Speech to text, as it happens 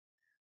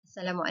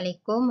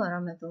Assalamualaikum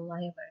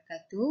warahmatullahi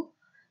wabarakatuh.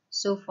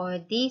 So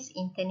for this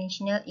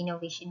international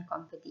innovation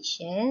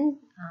competition,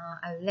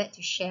 I would like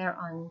to share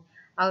on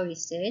our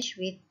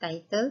research with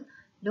title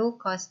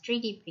Low-Cost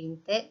 3D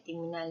Printed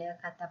Terminalia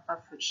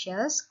Catappa Fruit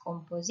Shells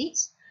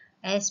Composites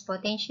as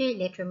Potential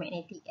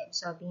Electromagnetic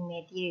Absorbing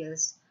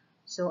Materials.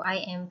 So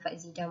I am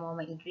Fazida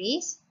Muhammad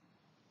Idris.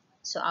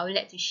 So I would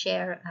like to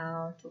share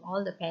to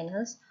all the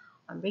panels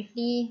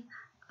briefly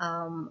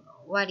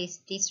what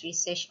is this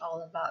research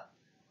all about.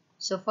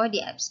 So for the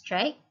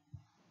abstract,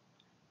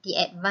 the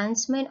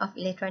advancement of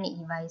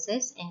electronic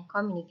devices and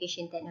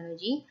communication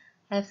technology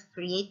have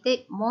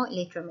created more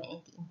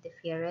electromagnetic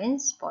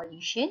interference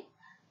pollution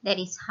that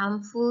is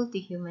harmful to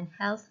human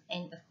health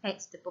and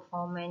affects the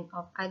performance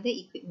of other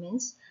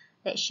equipments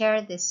that share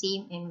the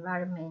same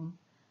environment.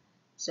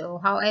 So,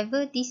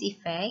 however, this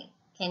effect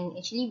can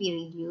actually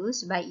be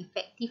reduced by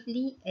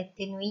effectively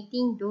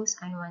attenuating those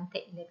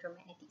unwanted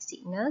electromagnetic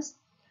signals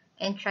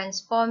and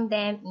transform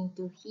them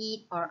into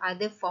heat or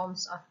other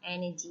forms of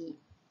energy.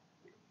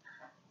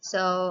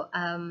 So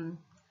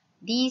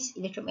these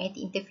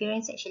electromagnetic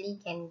interference actually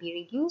can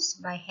be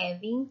reduced by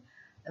having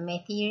a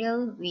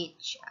material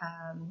which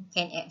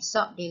can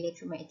absorb the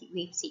electromagnetic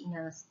wave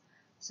signals.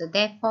 So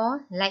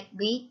therefore,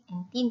 lightweight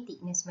and thin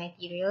thickness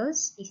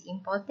materials is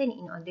important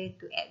in order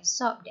to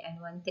absorb the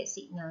unwanted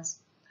signals.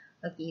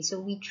 Okay,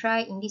 so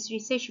in this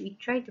research, we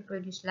try to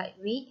produce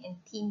lightweight and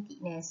thin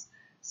thickness.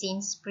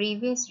 Since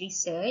previous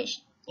research,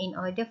 in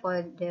order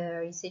for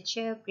the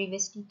researcher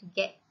previously to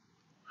get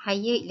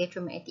higher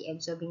electromagnetic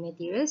absorbing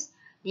materials,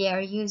 they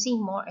are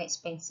using more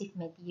expensive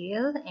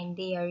material and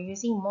they are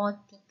using more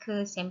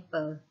thicker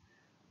sample.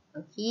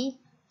 Okay,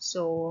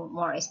 so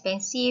more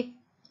expensive,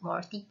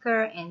 more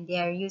thicker, and they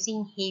are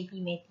using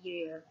heavy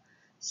material.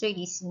 So it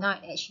is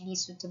not actually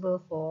suitable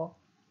for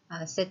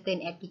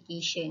certain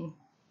application.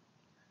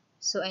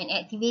 So an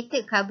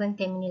activated carbon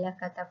terminalia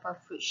catappa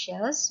fruit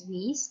shells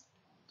with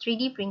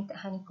 3D printed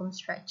honeycomb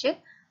structure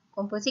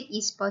composite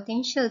is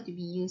potential to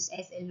be used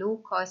as a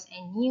low-cost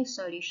and new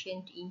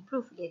solution to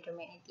improve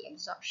electromagnetic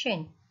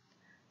absorption.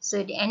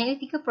 So the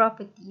analytical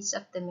properties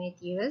of the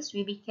materials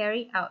will be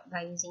carried out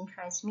by using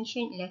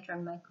transmission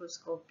electron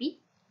microscopy,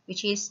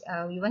 which is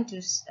we want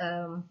to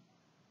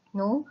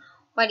know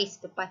what is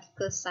the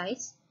particle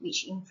size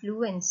which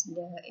influence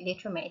the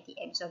electromagnetic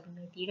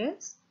absorbing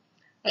materials,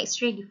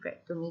 X-ray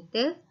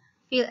diffractometer,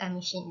 field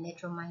emission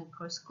electron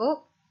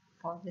microscope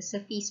for the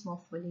surface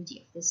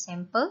morphology of the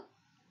sample,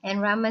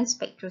 and Raman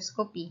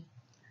spectroscopy.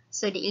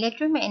 So the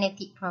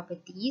electromagnetic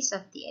properties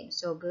of the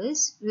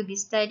absorbers will be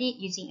studied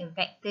using a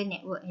vector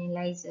network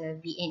analyzer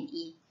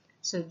VNA.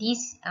 So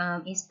this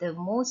is the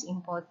most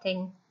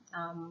important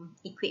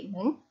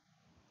equipment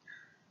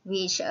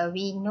which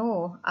we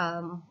know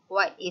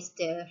what is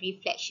the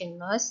reflection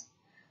loss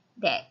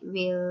that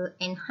will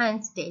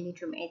enhance the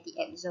electromagnetic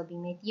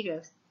absorbing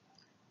materials.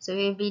 So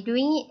we'll be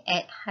doing it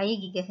at higher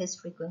gigahertz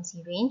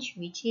frequency range,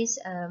 which is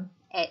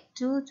at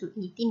 2 to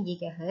 18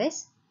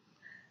 gigahertz.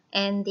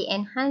 And the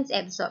enhanced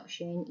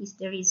absorption is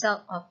the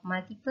result of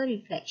multiple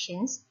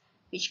reflections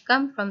which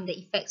come from the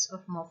effects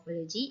of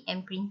morphology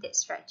and printed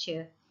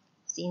structure,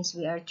 since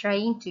we are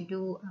trying to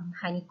do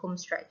honeycomb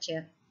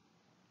structure.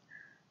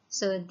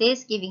 So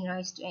this giving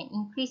rise to an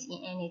increase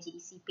in energy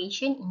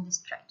dissipation in the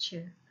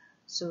structure.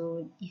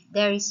 So if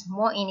there is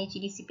more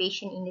energy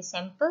dissipation in the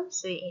sample,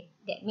 so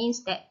that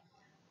means that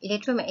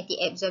electromagnetic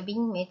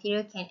absorbing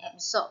material can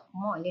absorb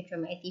more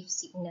electromagnetic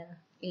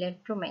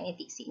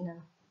signal.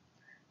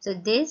 So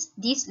this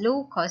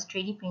low-cost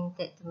 3D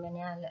printed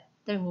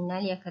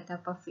Terminalia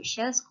Catappa fruit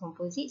shells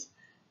composites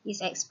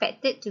is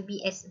expected to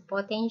be as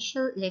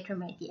potential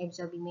electromagnetic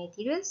absorbing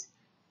materials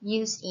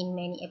used in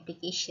many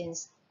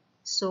applications.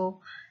 So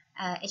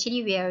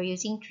actually we are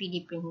using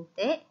 3D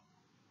printed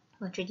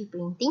or 3D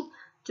printing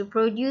to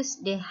produce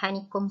the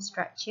honeycomb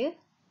structure,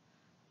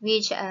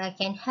 which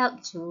can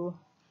help to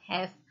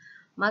have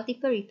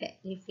multiple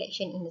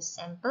reflection in the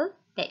sample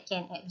that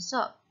can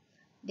absorb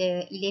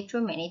the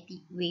electromagnetic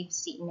wave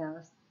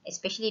signals,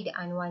 especially the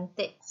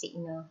unwanted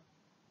signal.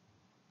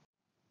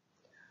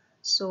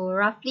 So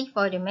roughly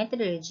for the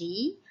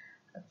methodology,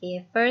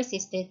 okay, first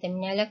is the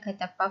Terminalia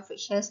Catappa fruit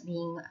shells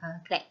being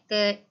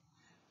collected,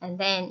 and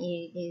then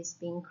it is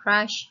being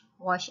crushed,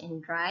 washed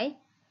and dry,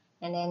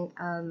 and then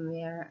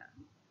we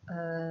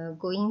are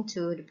going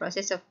to the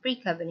process of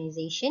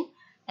pre-carbonization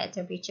at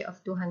temperature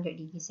of 200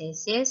 degrees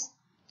Celsius,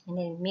 and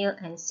then mill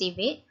and sieve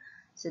it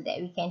so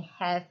that we can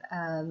have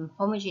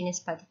homogeneous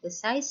particle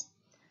size,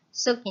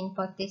 soaked in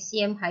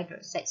potassium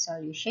hydroxide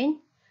solution,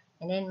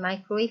 and then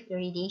microwave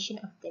irradiation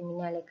of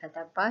Terminalia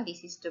Catappa.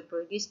 This is to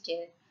produce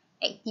the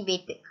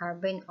activated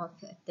carbon of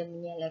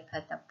Terminalia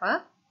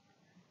Catappa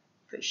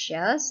fruit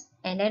shells,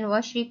 and then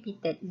wash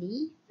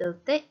repeatedly,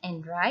 filtered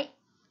and dried.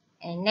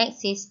 And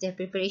next is the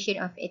preparation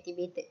of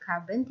activated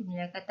carbon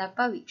Terminalia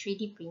Catappa with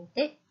 3D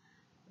printed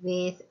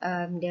with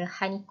the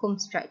honeycomb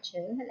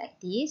structure like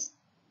this.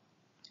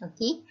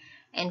 Okay,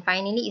 and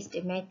finally is the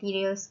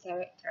materials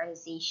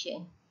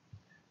characterization.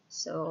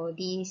 So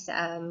these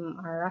are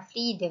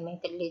roughly the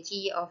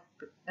methodology of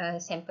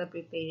sample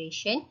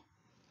preparation.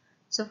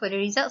 So for the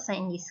results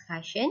and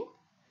discussion,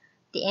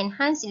 the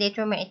enhanced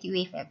electromagnetic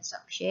wave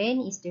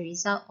absorption is the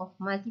result of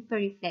multiple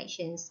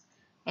reflections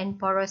and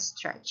porous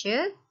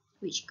structure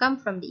which come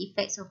from the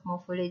effects of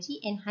morphology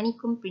and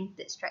honeycomb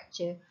printed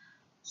structure.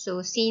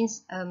 So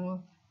since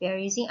we are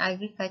using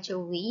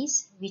agricultural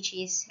waste, which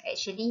is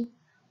actually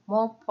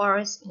more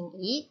porous in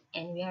it,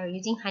 and we are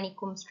using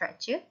honeycomb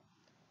structure,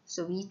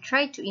 so we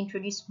try to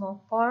introduce more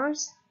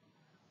pores,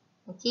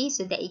 okay,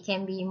 so that it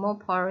can be more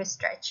porous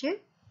structure.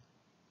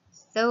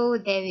 So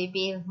there will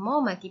be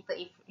more multiple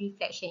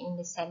reflection in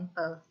the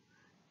sample.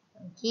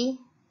 Okay,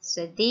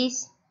 so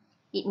this,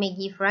 it may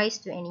give rise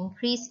to an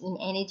increase in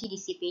energy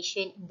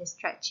dissipation in the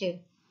structure.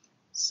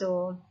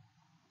 So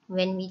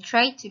when we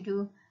try to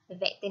do the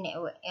vector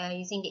network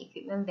using the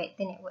equipment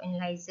vector network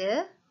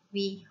analyzer,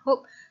 we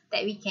hope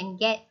that we can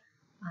get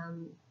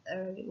a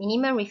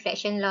minimum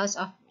reflection loss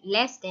of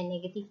less than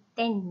negative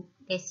 10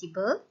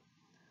 decibel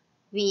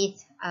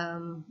with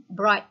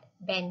broad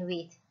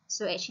bandwidth.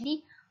 So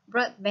actually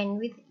broad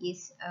bandwidth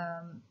is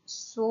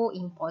so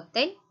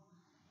important,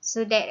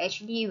 so that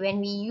actually when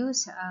we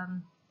use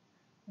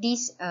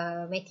this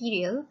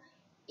material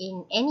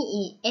in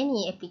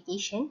any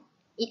application,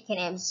 it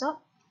can absorb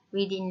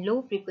within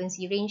low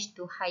frequency range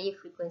to higher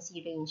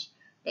frequency range.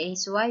 That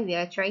is why we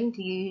are trying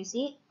to use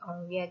it,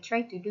 or we are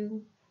trying to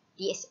do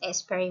this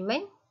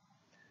experiment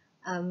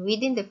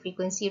within the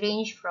frequency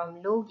range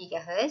from low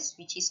gigahertz,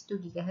 which is 2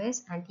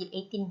 gigahertz, until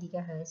 18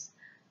 gigahertz.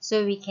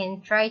 So we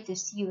can try to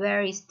see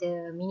where is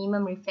the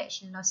minimum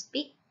reflection loss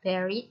peak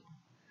varied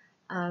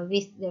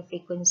with the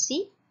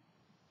frequency,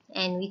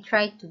 and we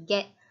try to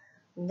get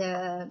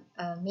the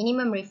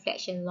minimum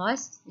reflection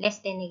loss less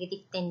than negative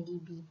 10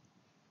 dB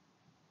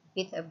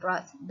with a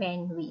broad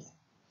bandwidth.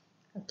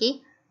 Okay,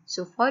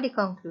 so for the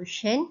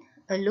conclusion,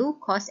 a low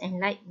cost and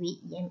lightweight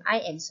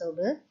EMI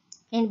absorber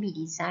can be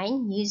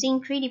designed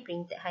using 3D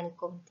printed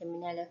honeycomb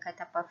Terminalia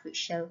Catappa fruit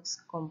shells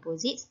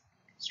composites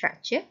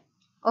structure,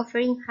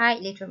 offering high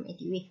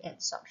electromagnetic wave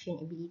absorption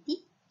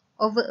ability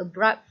over a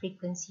broad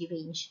frequency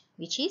range,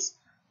 which is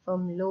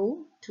from low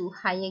to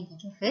higher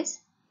gigahertz,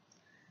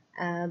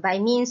 by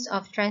means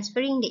of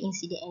transferring the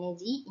incident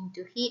energy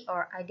into heat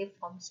or other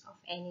forms of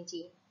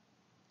energy.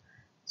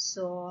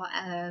 So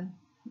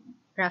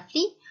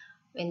roughly,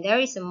 when there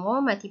is a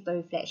more multiple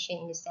reflection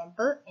in the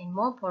sample and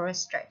more porous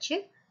structure,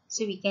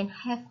 so we can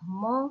have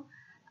more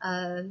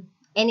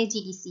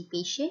energy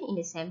dissipation in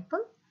the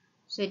sample,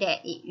 so that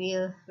it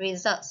will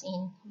result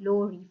in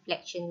low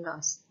reflection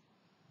loss.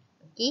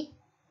 Okay,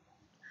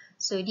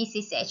 so this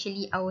is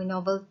actually our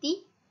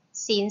novelty,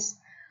 since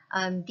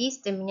these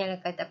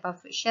Terminalia Catappa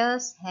fruit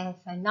shells have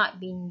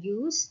not been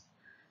used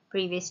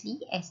previously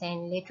as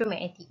an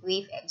electromagnetic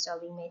wave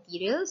absorbing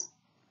materials,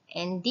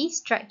 and this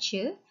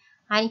structure,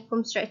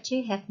 honeycomb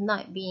structure, have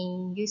not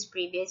been used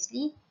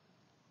previously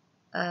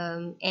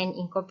and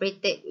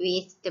incorporated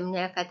with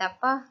Terminalia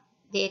Catappa.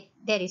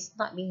 That is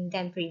not being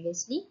done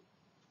previously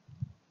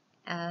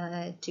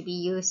to be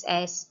used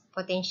as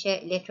potential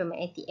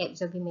electromagnetic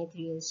absorbing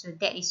materials. So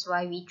that is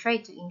why we try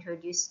to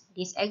introduce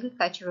this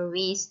agricultural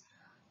waste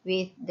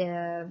with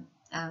the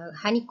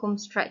honeycomb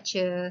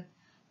structure,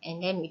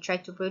 and then we try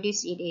to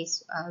produce it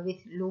is with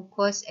low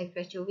cost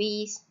agricultural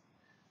waste,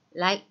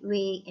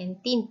 lightweight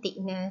and thin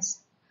thickness,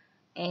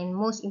 and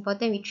most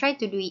important, we try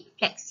to do it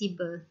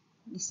flexible.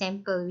 The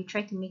sample, we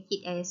try to make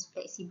it as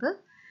flexible,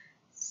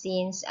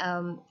 since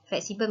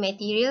flexible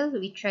material,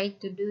 we try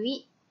to do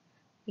it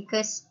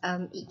because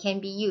it can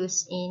be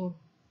used in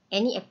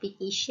any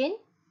application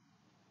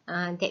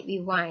that we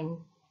want.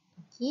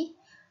 Okay,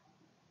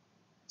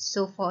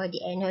 so for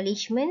the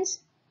acknowledgements,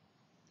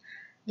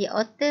 the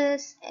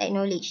authors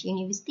acknowledge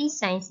University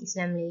Science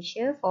Islam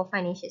Malaysia for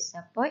financial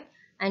support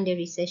under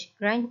research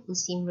grant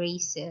USIM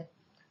Racer.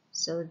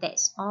 So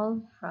that's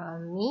all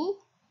from me,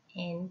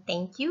 and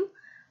thank you.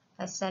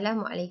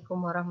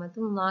 Assalamualaikum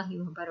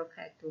warahmatullahi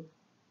wabarakatuh.